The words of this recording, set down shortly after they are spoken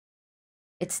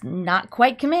It's not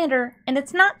quite Commander, and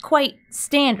it's not quite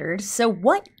Standard, so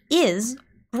what is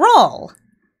Brawl?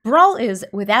 Brawl is,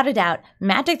 without a doubt,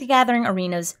 Magic the Gathering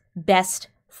Arena's best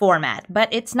format,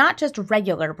 but it's not just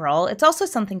regular Brawl, it's also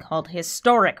something called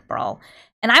Historic Brawl.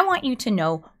 And I want you to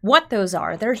know what those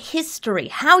are, their history,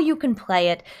 how you can play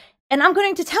it, and I'm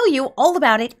going to tell you all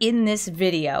about it in this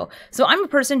video. So I'm a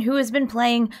person who has been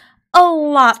playing a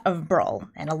lot of Brawl,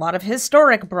 and a lot of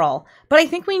Historic Brawl, but I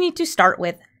think we need to start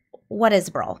with, what is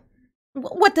Brawl?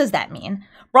 What does that mean?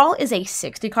 Brawl is a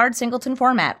 60-card singleton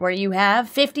format where you have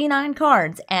 59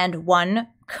 cards and one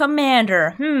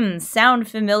commander. Sound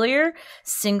familiar?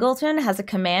 Singleton has a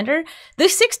commander? The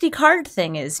 60-card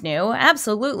thing is new,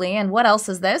 absolutely. And what else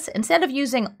is this? Instead of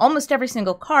using almost every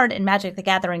single card in Magic the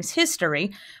Gathering's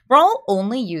history, Brawl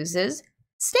only uses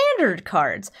standard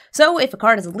cards. So if a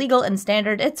card is legal in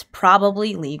standard, it's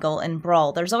probably legal in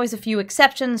Brawl. There's always a few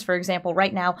exceptions. For example,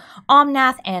 right now,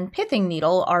 Omnath and Pithing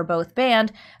Needle are both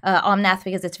banned. Omnath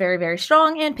because it's very, very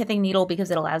strong, and Pithing Needle because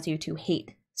it allows you to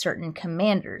hate certain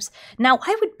commanders. Now,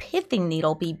 why would Pithing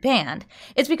Needle be banned?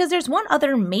 It's because there's one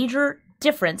other major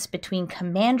difference between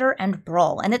Commander and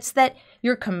Brawl, and it's that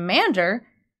your commander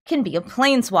can be a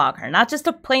Planeswalker, not just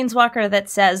a Planeswalker that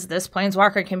says this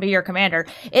Planeswalker can be your commander.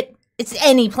 It's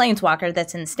any Planeswalker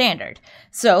that's in Standard.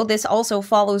 So this also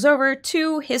follows over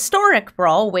to Historic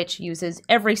Brawl, which uses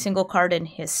every single card in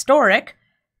Historic,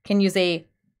 can use a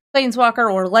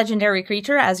Planeswalker or Legendary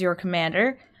creature as your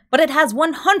commander, but it has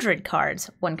 100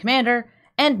 cards, one commander,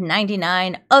 and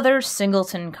 99 other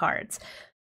singleton cards.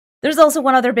 There's also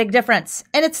one other big difference,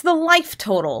 and it's the life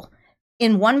total.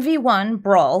 In 1v1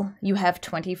 Brawl, you have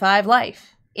 25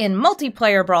 life. In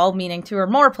multiplayer Brawl, meaning 2 or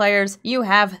more players, you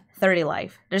have 30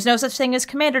 life. There's no such thing as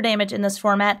commander damage in this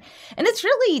format, and it's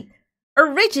really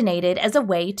originated as a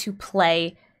way to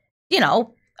play,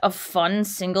 a fun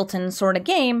singleton sort of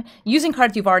game using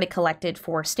cards you've already collected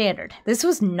for Standard. This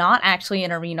was not actually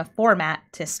an arena format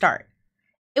to start.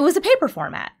 It was a paper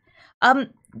format.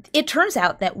 It turns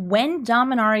out that when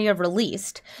Dominaria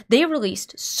released, they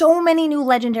released so many new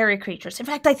legendary creatures. In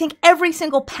fact, I think every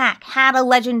single pack had a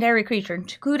legendary creature,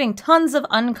 including tons of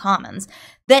uncommons,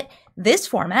 that this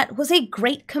format was a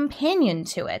great companion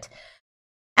to it.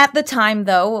 At the time,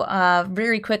 though,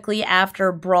 very quickly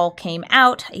after Brawl came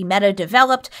out, a meta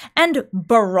developed, and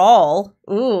Brawl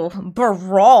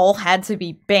had to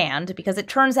be banned, because it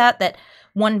turns out that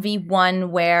 1v1,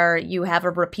 where you have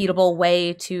a repeatable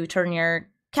way to turn your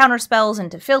counter spells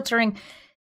into filtering,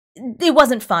 it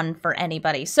wasn't fun for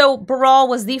anybody. So Brawl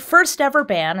was the first ever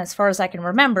ban, as far as I can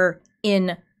remember,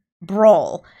 in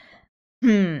Brawl.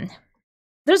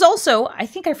 There's also, I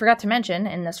think I forgot to mention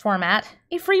in this format,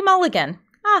 a free mulligan.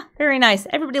 Very nice.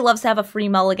 Everybody loves to have a free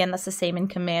mulligan. That's the same in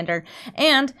Commander.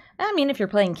 And, I mean, if you're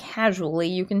playing casually,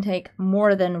 you can take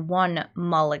more than one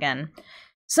mulligan.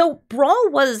 So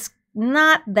Brawl was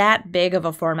not that big of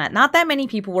a format. Not that many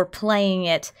people were playing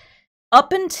it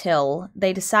up until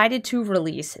they decided to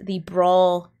release the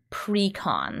Brawl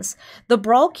Precons. The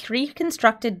Brawl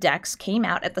pre-constructed decks came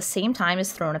out at the same time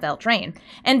as Throne of Eldraine.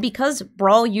 And because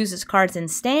Brawl uses cards in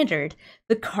Standard,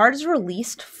 the cards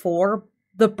released for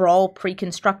the Brawl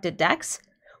pre-constructed decks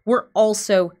were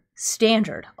also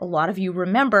Standard. A lot of you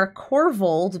remember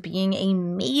Corvold being a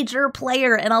major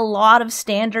player in a lot of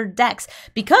Standard decks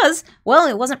because, well,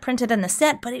 it wasn't printed in the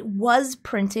set, but it was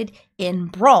printed in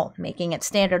Brawl, making it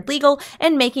Standard legal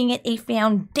and making it a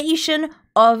foundation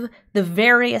of the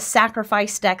various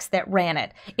sacrifice decks that ran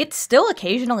it. It's still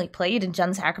occasionally played in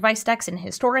Jund sacrifice decks in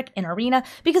Historic and Arena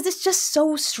because it's just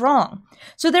so strong.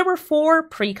 So there were 4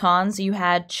 precons. You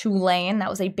had Chulane, that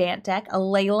was a Bant deck, a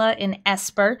Layla in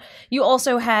Esper. You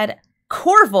also had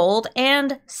Corvold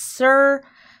and Sir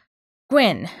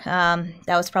Gwyn. That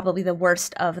was probably the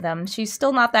worst of them. She's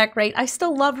still not that great. I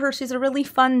still love her. She's a really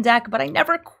fun deck, but I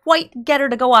never quite get her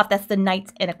to go off. That's the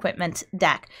Knights and Equipment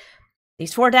deck.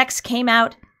 These 4 decks came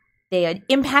out, they had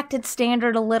impacted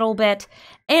Standard a little bit,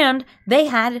 and they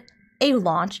had a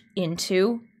launch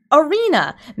into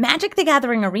Arena. Magic the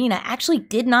Gathering Arena actually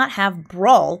did not have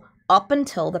Brawl up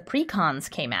until the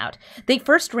precons came out. They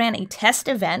first ran a test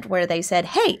event where they said,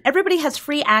 hey, everybody has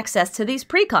free access to these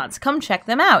precons, come check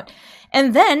them out.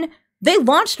 And then they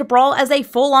launched Brawl as a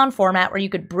full-on format where you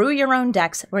could brew your own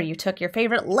decks, where you took your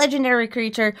favorite legendary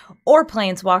creature or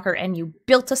planeswalker and you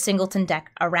built a singleton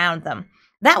deck around them.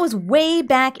 That was way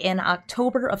back in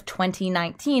October of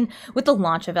 2019 with the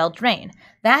launch of Eldraine.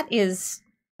 That is,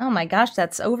 oh my gosh,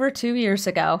 that's over 2 years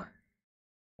ago.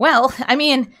 Well, I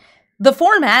mean, The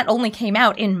format only came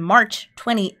out in March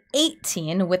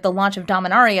 2018 with the launch of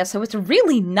Dominaria, so it's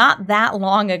really not that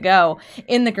long ago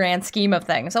in the grand scheme of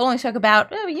things. It only took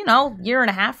about, year and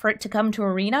a half for it to come to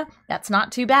Arena. That's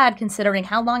not too bad considering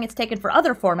how long it's taken for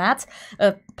other formats,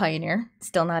 Pioneer,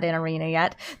 still not in Arena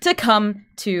yet, to come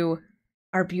to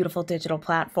our beautiful digital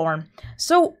platform.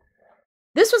 So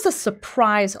this was a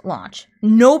surprise launch.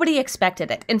 Nobody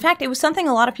expected it. In fact, it was something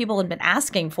a lot of people had been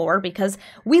asking for because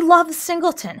we love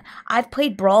Singleton. I've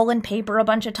played Brawl and Paper a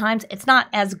bunch of times. It's not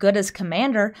as good as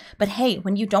Commander, but hey,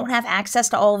 when you don't have access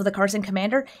to all of the cards in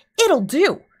Commander, it'll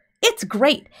do. It's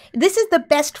great. This is the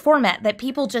best format that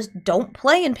people just don't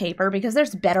play in Paper because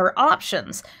there's better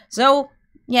options. So,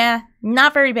 yeah,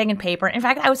 not very big in Paper. In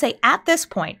fact, I would say at this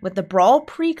point, with the Brawl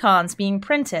precons being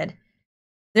printed,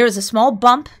 there was a small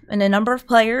bump in the number of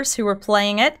players who were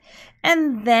playing it,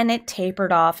 and then it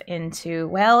tapered off into,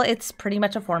 well, it's pretty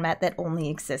much a format that only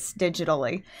exists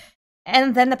digitally.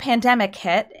 And then the pandemic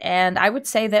hit, and I would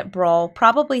say that Brawl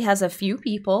probably has a few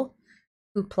people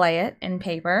who play it in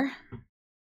Paper.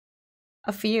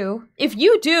 A few. If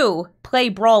you do play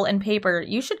Brawl in Paper,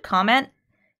 you should comment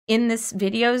in this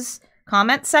video's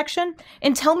comment section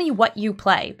and tell me what you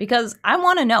play, because I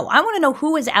want to know. I want to know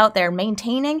who is out there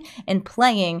maintaining and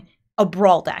playing a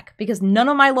Brawl deck, because none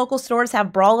of my local stores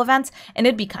have Brawl events, and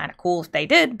it'd be kind of cool if they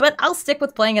did, but I'll stick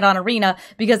with playing it on Arena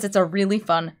because it's a really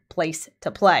fun place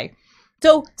to play.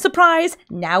 So, surprise,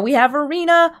 now we have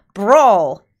Arena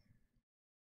Brawl.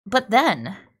 But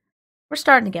then, we're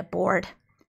starting to get bored.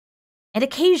 And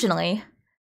occasionally,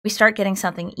 we start getting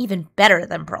something even better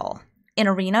than Brawl. In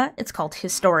Arena, it's called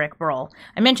Historic Brawl.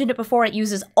 I mentioned it before, it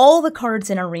uses all the cards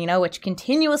in Arena, which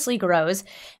continuously grows,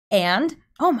 and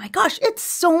oh my gosh, it's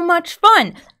so much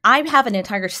fun! I have an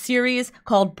entire series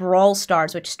called Brawl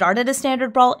Stars, which started as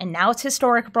Standard Brawl, and now it's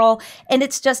Historic Brawl, and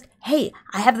it's just, hey,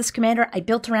 I have this commander, I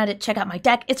built around it, check out my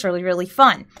deck, it's really, really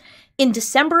fun. In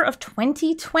December of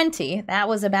 2020, that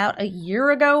was about a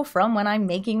year ago from when I'm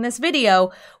making this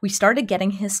video, we started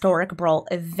getting Historic Brawl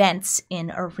events in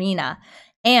Arena.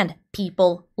 And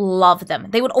people love them.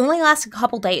 They would only last a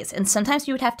couple days, and sometimes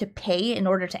you would have to pay in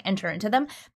order to enter into them,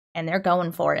 and they're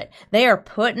going for it. They are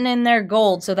putting in their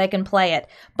gold so they can play it.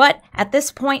 But at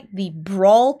this point, the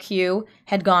Brawl queue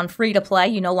had gone free to play.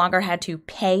 You no longer had to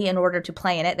pay in order to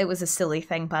play in it. It was a silly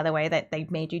thing, by the way, that they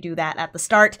made you do that at the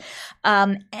start.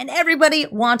 And everybody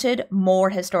wanted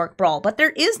more Historic Brawl. But there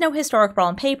is no Historic Brawl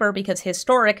in Paper because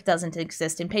Historic doesn't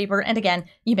exist in Paper, and again,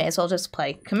 you may as well just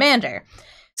play Commander.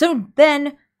 So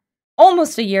then,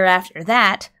 almost a year after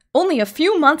that, only a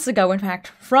few months ago, in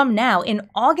fact, from now, in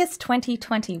August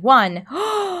 2021,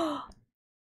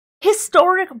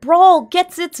 Historic Brawl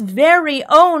gets its very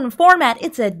own format.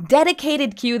 It's a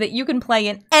dedicated queue that you can play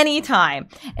in any time,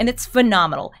 and it's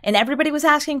phenomenal. And everybody was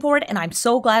asking for it, and I'm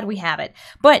so glad we have it.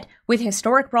 But with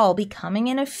Historic Brawl becoming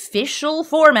an official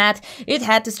format, it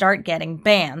had to start getting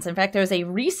bans. In fact, there was a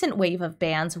recent wave of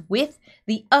bans with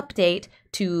the update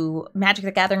to Magic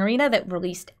the Gathering Arena that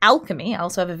released Alchemy. I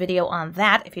also have a video on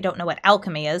that, if you don't know what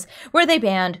Alchemy is, where they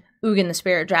banned Ugin the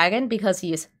Spirit Dragon because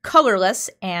he is colorless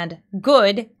and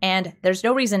good, and there's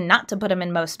no reason not to put him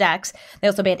in most decks. They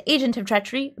also banned Agent of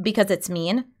Treachery because it's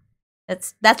mean.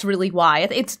 That's really why.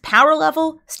 It's power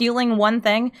level, stealing one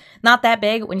thing, not that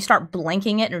big. When you start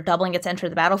blanking it or doubling its enter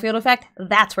the battlefield effect,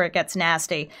 that's where it gets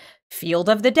nasty. Field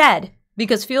of the Dead,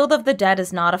 because Field of the Dead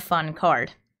is not a fun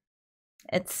card.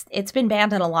 It's been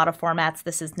banned in a lot of formats.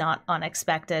 This is not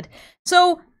unexpected.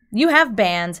 So you have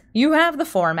bans, you have the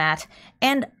format,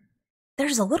 and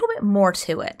there's a little bit more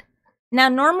to it. Now,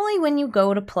 normally when you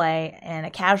go to play in a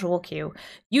casual queue,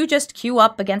 you just queue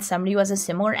up against somebody who has a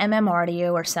similar MMR to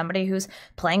you, or somebody who's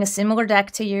playing a similar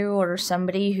deck to you, or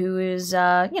somebody who is,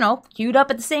 queued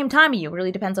up at the same time as you. It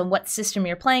really depends on what system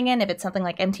you're playing in. If it's something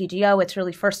like MTGO, it's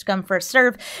really first come, first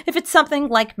serve. If it's something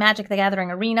like Magic the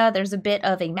Gathering Arena, there's a bit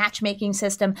of a matchmaking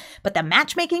system, but the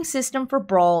matchmaking system for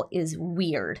Brawl is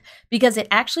weird, because it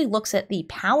actually looks at the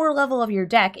power level of your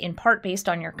deck, in part based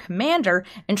on your commander,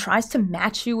 and tries to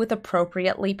match you with appropriately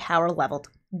power-leveled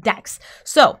decks.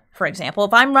 So, for example,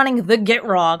 if I'm running the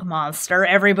Gitrog monster,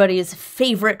 everybody's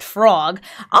favorite frog,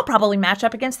 I'll probably match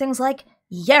up against things like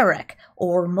Yarick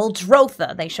or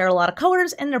Muldrotha. They share a lot of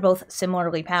colors, and they're both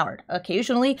similarly powered.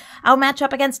 Occasionally, I'll match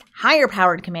up against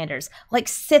higher-powered commanders like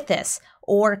Sithis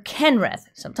or Kenrith.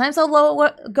 Sometimes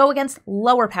I'll go against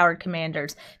lower-powered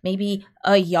commanders, maybe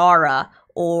a Yara,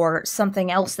 or something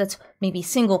else that's maybe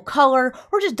single color,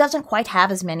 or just doesn't quite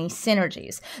have as many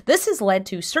synergies. This has led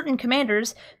to certain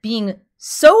commanders being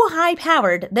so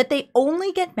high-powered that they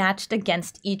only get matched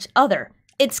against each other.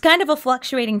 It's kind of a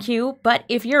fluctuating queue, but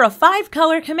if you're a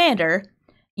 5-color commander,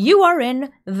 You are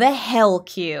in the Hell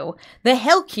Queue. The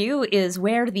Hell Queue is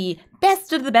where the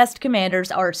best of the best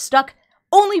commanders are stuck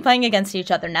only playing against each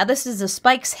other. Now, this is a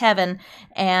Spike's heaven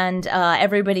and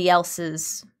everybody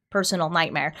else's personal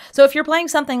nightmare. So if you're playing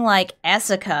something like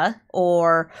Essica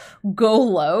or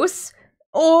Golos,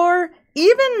 or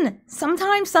even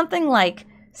sometimes something like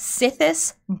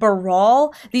Sithis,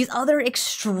 Brawl, these other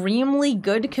extremely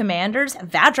good commanders,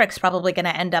 Vadrek's probably going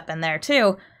to end up in there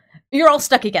too, you're all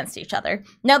stuck against each other.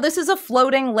 Now, this is a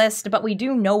floating list, but we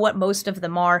do know what most of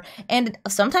them are, and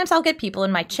sometimes I'll get people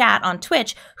in my chat on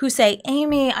Twitch who say,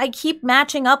 Amy, I keep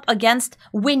matching up against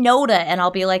Winota, and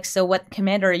I'll be like, so what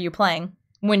commander are you playing?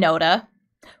 Winota.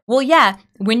 Well, yeah,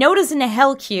 Winota's in a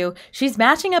Hell Queue. She's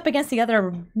matching up against the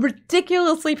other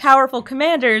ridiculously powerful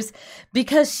commanders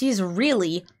because she's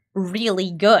really,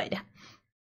 really good.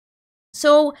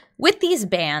 So, with these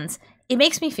bans, it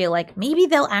makes me feel like maybe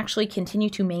they'll actually continue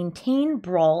to maintain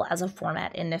Brawl as a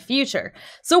format in the future.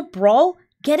 So Brawl,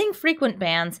 getting frequent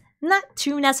bans, not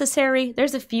too necessary.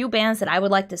 There's a few bans that I would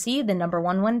like to see, the number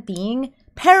one being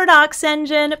Paradox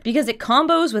Engine, because it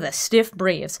combos with a stiff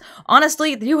Braves.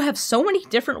 Honestly, you have so many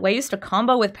different ways to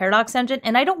combo with Paradox Engine,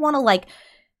 and I don't want to, like,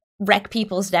 wreck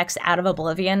people's decks out of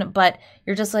oblivion, but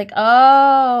you're just like,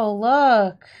 oh,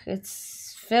 look,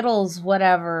 it's Fiddles,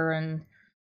 whatever, and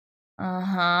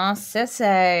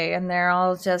Sisay, and they're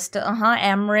all just,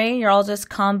 Emery, you're all just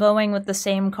comboing with the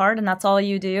same card, and that's all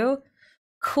you do?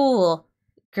 Cool.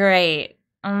 Great.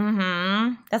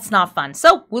 That's not fun.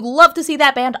 So, would love to see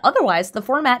that banned. Otherwise, the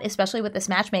format, especially with this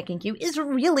matchmaking queue, is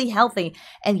really healthy,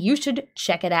 and you should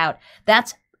check it out.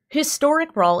 That's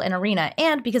Historic Brawl and Arena,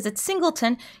 and because it's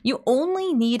singleton, you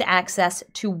only need access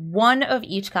to one of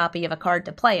each copy of a card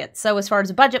to play it. So as far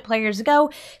as budget players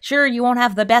go, sure, you won't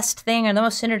have the best thing or the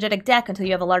most synergetic deck until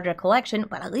you have a larger collection,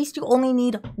 but at least you only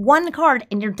need one card,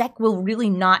 and your deck will really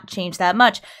not change that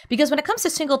much. Because when it comes to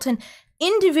singleton,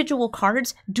 individual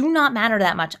cards do not matter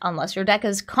that much unless your deck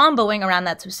is comboing around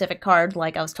that specific card,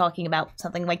 like I was talking about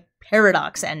something like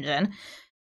Paradox Engine.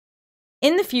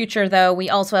 In the future, though,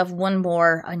 we also have one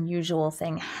more unusual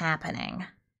thing happening,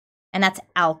 and that's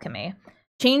Alchemy.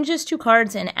 Changes to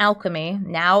cards in Alchemy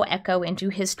now echo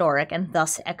into Historic, and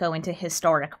thus echo into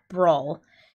Historic Brawl.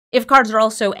 If cards are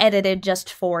also edited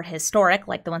just for Historic,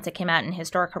 like the ones that came out in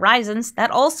Historic Horizons,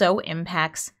 that also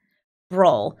impacts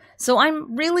Brawl. So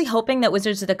I'm really hoping that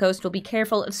Wizards of the Coast will be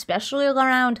careful, especially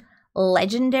around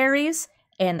legendaries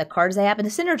and the cards they happen to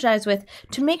synergize with,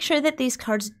 to make sure that these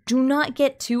cards do not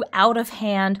get too out of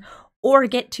hand or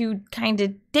get too kind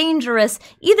of dangerous,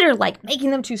 either like making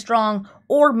them too strong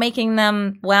or making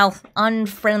them, well,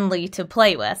 unfriendly to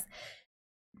play with.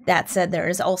 That said, there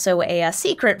is also a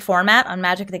secret format on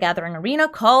Magic the Gathering Arena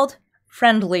called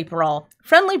Friendly Brawl.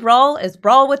 Friendly Brawl is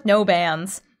Brawl with no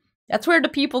bans. That's where the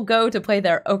people go to play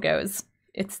their Okos.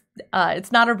 It's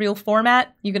not a real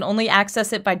format. You can only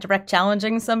access it by direct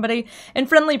challenging somebody, and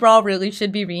Friendly Brawl really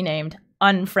should be renamed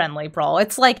Unfriendly Brawl.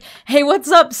 It's like, hey, what's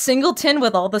up, Singleton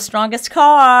with all the strongest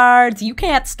cards? You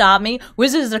can't stop me.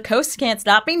 Wizards of the Coast can't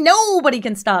stop me. Nobody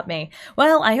can stop me.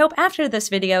 Well, I hope after this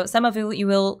video, some of you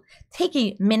will take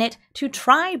a minute to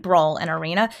try Brawl and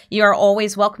Arena. You are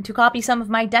always welcome to copy some of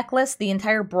my deck list. The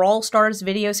entire Brawl Stars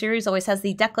video series always has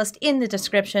the deck list in the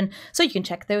description, so you can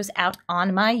check those out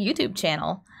on my YouTube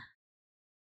channel.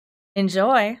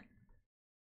 Enjoy!